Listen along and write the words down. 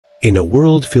In a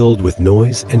world filled with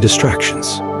noise and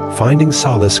distractions, finding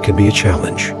solace can be a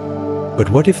challenge. But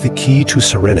what if the key to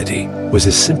serenity was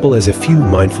as simple as a few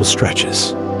mindful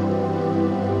stretches?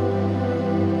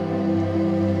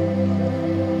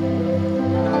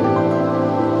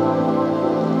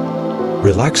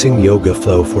 Relaxing yoga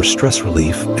flow for stress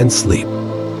relief and sleep.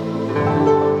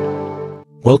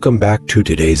 Welcome back to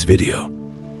today's video.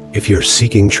 If you're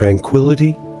seeking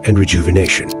tranquility and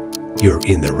rejuvenation, you're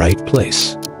in the right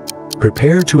place.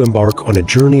 Prepare to embark on a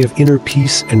journey of inner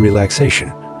peace and relaxation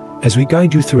as we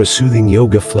guide you through a soothing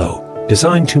yoga flow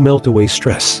designed to melt away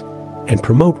stress and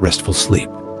promote restful sleep.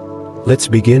 Let's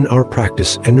begin our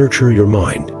practice and nurture your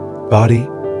mind, body,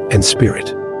 and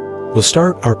spirit. We'll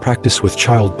start our practice with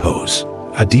child pose,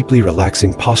 a deeply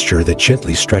relaxing posture that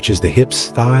gently stretches the hips,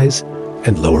 thighs,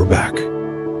 and lower back.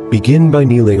 Begin by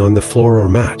kneeling on the floor or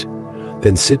mat,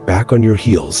 then sit back on your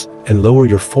heels and lower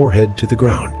your forehead to the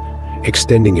ground,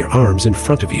 extending your arms in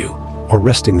front of you or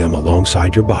resting them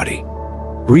alongside your body.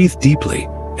 Breathe deeply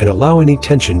and allow any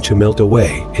tension to melt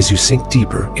away as you sink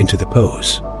deeper into the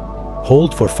pose.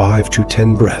 Hold for 5 to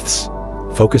 10 breaths,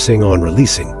 focusing on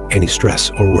releasing any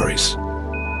stress or worries.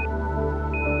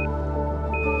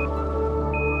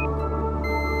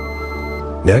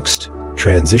 Next,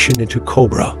 transition into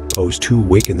Cobra pose to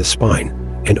awaken the spine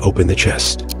and open the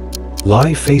chest.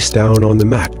 Lie face down on the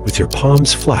mat with your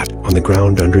palms flat on the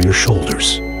ground under your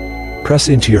shoulders. Press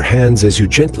into your hands as you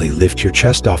gently lift your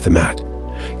chest off the mat,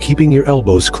 keeping your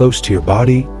elbows close to your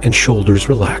body and shoulders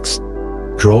relaxed.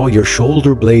 Draw your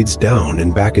shoulder blades down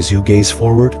and back as you gaze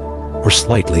forward or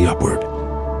slightly upward.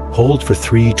 Hold for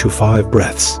 3 to 5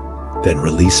 breaths, then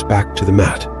release back to the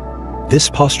mat. This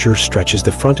posture stretches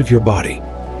the front of your body,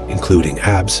 including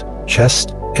abs,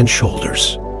 chest, and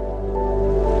shoulders.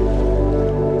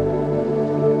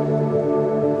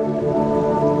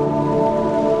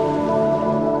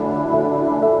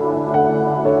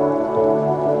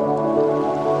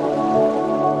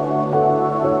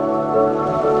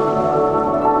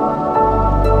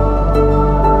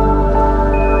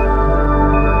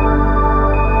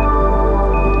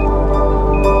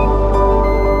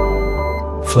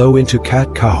 Flow into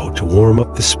cat-cow to warm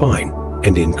up the spine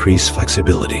and increase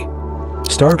flexibility.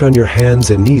 Start on your hands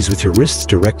and knees with your wrists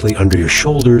directly under your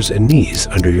shoulders and knees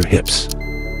under your hips.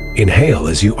 Inhale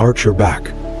as you arch your back,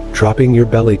 dropping your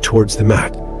belly towards the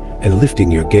mat and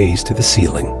lifting your gaze to the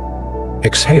ceiling.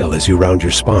 Exhale as you round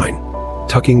your spine,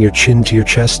 tucking your chin to your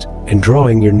chest and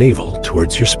drawing your navel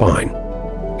towards your spine.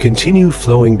 Continue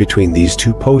flowing between these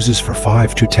two poses for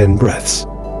 5 to 10 breaths,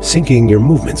 syncing your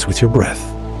movements with your breath.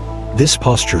 This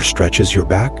posture stretches your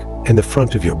back and the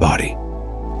front of your body.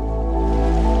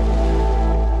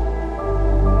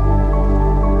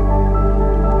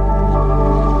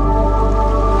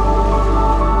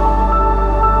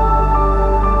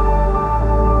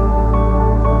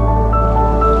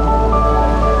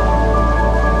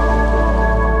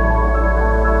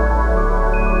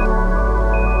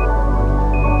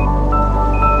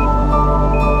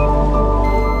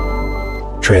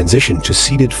 Transition to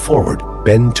seated forward.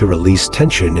 Bend to release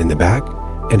tension in the back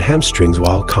and hamstrings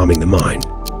while calming the mind.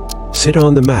 Sit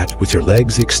on the mat with your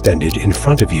legs extended in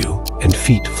front of you and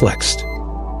feet flexed.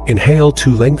 Inhale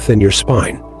to lengthen your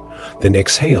spine, then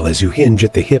exhale as you hinge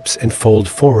at the hips and fold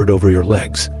forward over your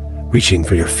legs, reaching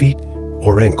for your feet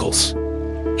or ankles.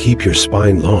 Keep your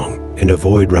spine long and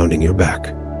avoid rounding your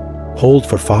back. Hold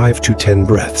for 5 to 10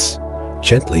 breaths,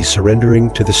 gently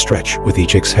surrendering to the stretch with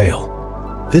each exhale.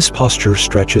 This posture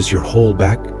stretches your whole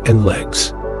back and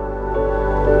legs.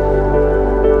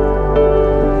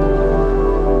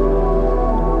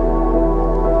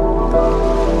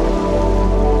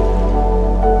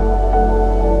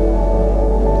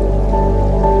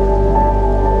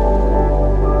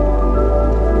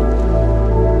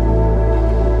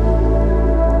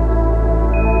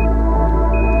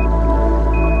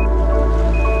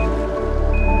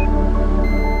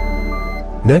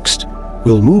 Next,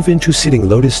 we'll move into sitting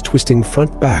lotus, twisting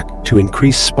front back to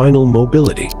increase spinal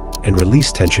mobility and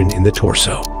release tension in the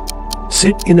torso.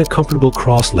 Sit in a comfortable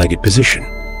cross-legged position,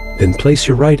 then place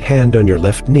your right hand on your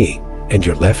left knee and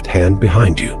your left hand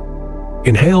behind you.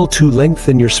 Inhale to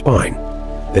lengthen your spine,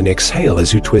 then exhale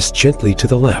as you twist gently to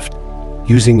the left,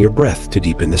 using your breath to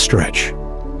deepen the stretch.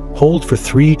 Hold for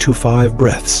 3 to 5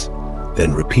 breaths,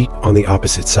 then repeat on the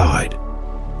opposite side.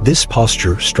 This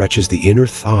posture stretches the inner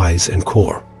thighs and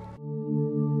core.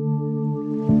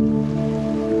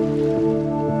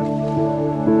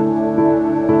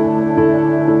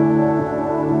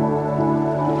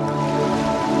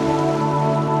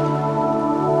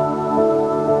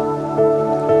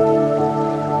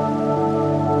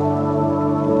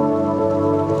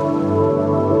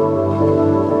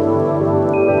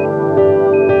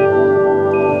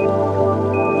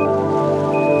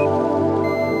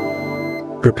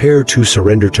 Prepare to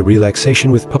surrender to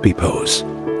relaxation with puppy pose,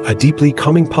 a deeply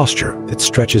calming posture that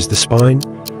stretches the spine,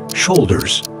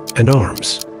 shoulders, and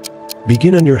arms.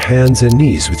 Begin on your hands and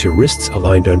knees with your wrists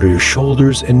aligned under your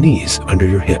shoulders and knees under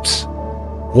your hips.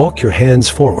 Walk your hands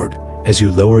forward as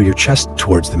you lower your chest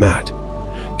towards the mat,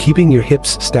 keeping your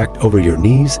hips stacked over your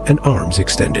knees and arms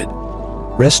extended.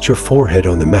 Rest your forehead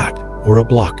on the mat or a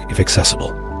block if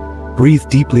accessible. Breathe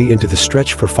deeply into the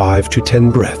stretch for 5 to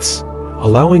 10 breaths,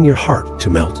 allowing your heart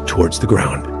to melt towards the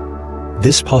ground.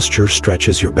 This posture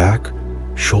stretches your back,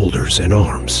 shoulders, and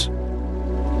arms.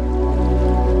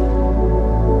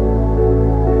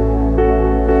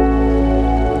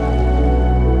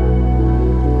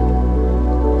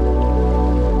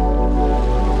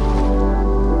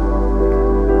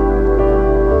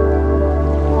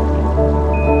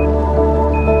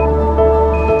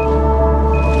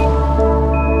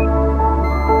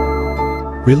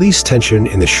 Release tension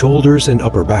in the shoulders and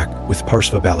upper back with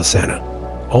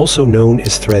Parsvabalasana, also known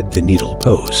as thread the needle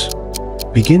pose.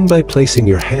 Begin by placing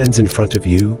your hands in front of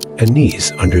you and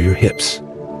knees under your hips.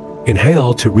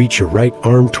 Inhale to reach your right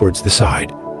arm towards the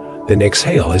side, then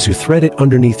exhale as you thread it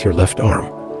underneath your left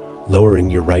arm, lowering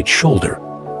your right shoulder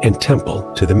and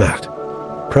temple to the mat.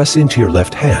 Press into your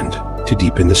left hand to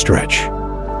deepen the stretch.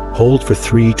 Hold for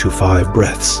 3 to 5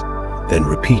 breaths, then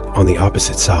repeat on the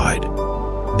opposite side.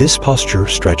 This posture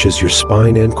stretches your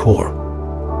spine and core.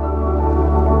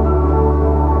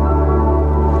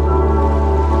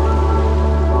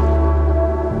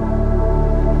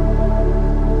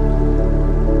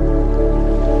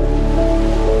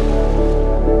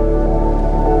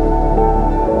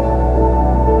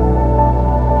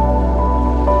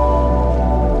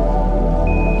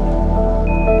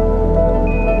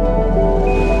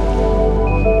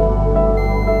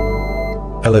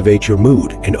 Elevate your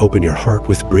mood and open your heart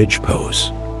with bridge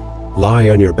pose. Lie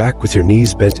on your back with your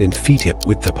knees bent and feet hip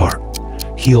width apart,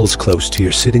 heels close to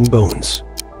your sitting bones.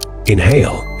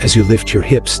 Inhale as you lift your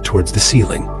hips towards the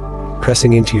ceiling,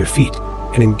 pressing into your feet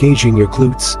and engaging your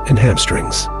glutes and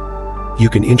hamstrings. You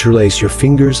can interlace your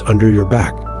fingers under your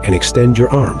back and extend your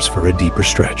arms for a deeper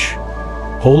stretch.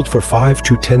 Hold for 5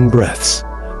 to 10 breaths,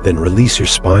 then release your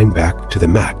spine back to the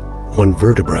mat, one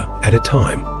vertebra at a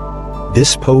time.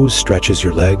 This pose stretches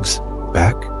your legs,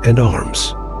 back, and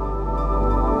arms.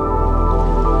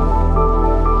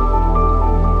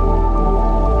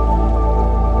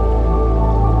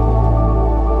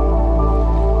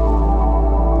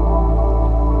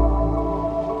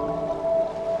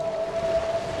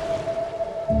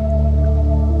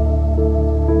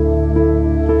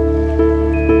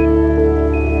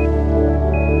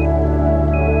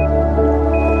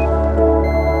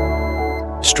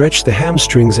 Stretch the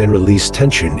hamstrings and release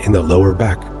tension in the lower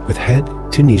back with head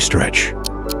to knee stretch.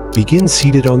 Begin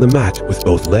seated on the mat with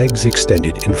both legs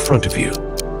extended in front of you.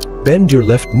 Bend your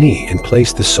left knee and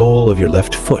place the sole of your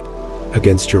left foot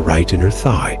against your right inner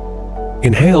thigh.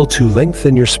 Inhale to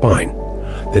lengthen your spine,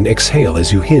 then exhale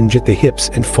as you hinge at the hips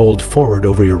and fold forward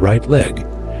over your right leg,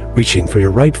 reaching for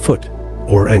your right foot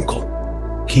or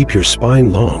ankle. Keep your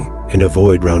spine long and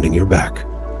avoid rounding your back.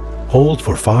 Hold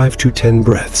for 5 to 10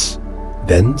 breaths.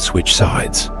 Then switch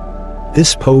sides.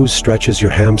 This pose stretches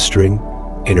your hamstring,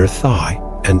 inner thigh,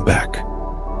 and back.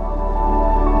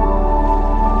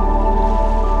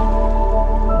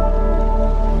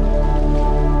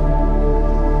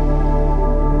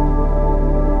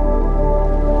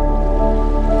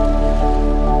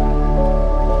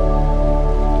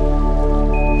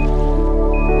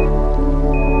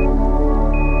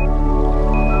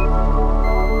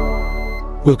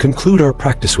 We'll conclude our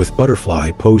practice with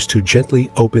butterfly pose to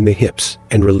gently open the hips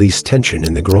and release tension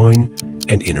in the groin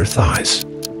and inner thighs.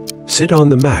 Sit on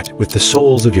the mat with the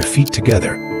soles of your feet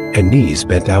together and knees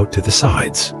bent out to the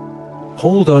sides.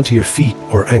 Hold onto your feet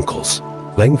or ankles,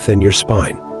 lengthen your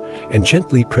spine, and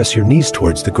gently press your knees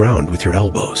towards the ground with your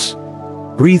elbows.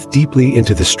 Breathe deeply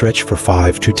into the stretch for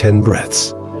 5 to 10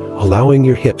 breaths, allowing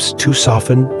your hips to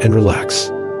soften and relax.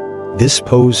 This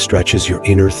pose stretches your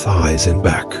inner thighs and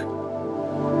back.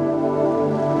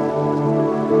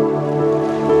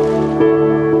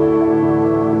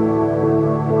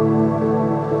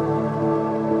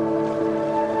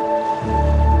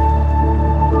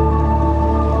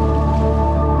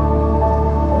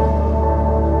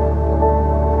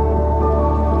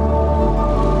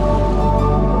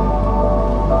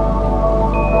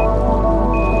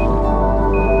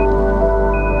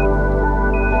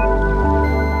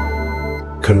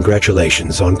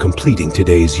 Congratulations on completing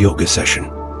today's yoga session.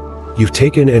 You've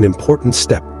taken an important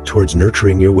step towards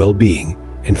nurturing your well-being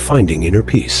and finding inner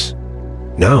peace.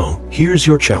 Now, here's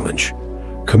your challenge.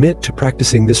 Commit to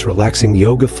practicing this relaxing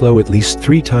yoga flow at least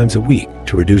 3 times a week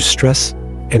to reduce stress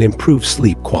and improve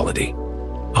sleep quality.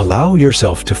 Allow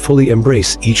yourself to fully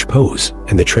embrace each pose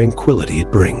and the tranquility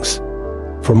it brings.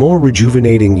 For more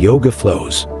rejuvenating yoga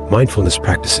flows, mindfulness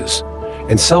practices,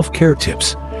 and self-care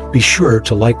tips, be sure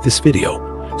to like this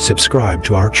video, subscribe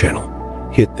to our channel,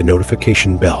 hit the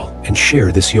notification bell, and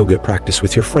share this yoga practice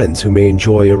with your friends who may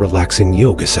enjoy a relaxing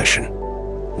yoga session.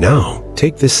 Now,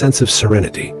 take this sense of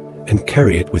serenity and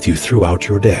carry it with you throughout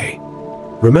your day.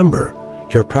 Remember,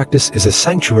 your practice is a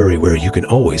sanctuary where you can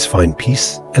always find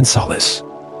peace and solace.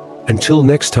 Until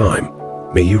next time,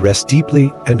 may you rest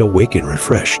deeply and awaken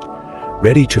refreshed,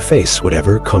 ready to face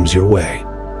whatever comes your way.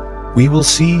 We will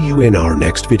see you in our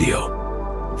next video.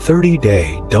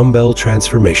 30-Day Dumbbell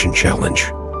Transformation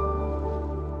Challenge.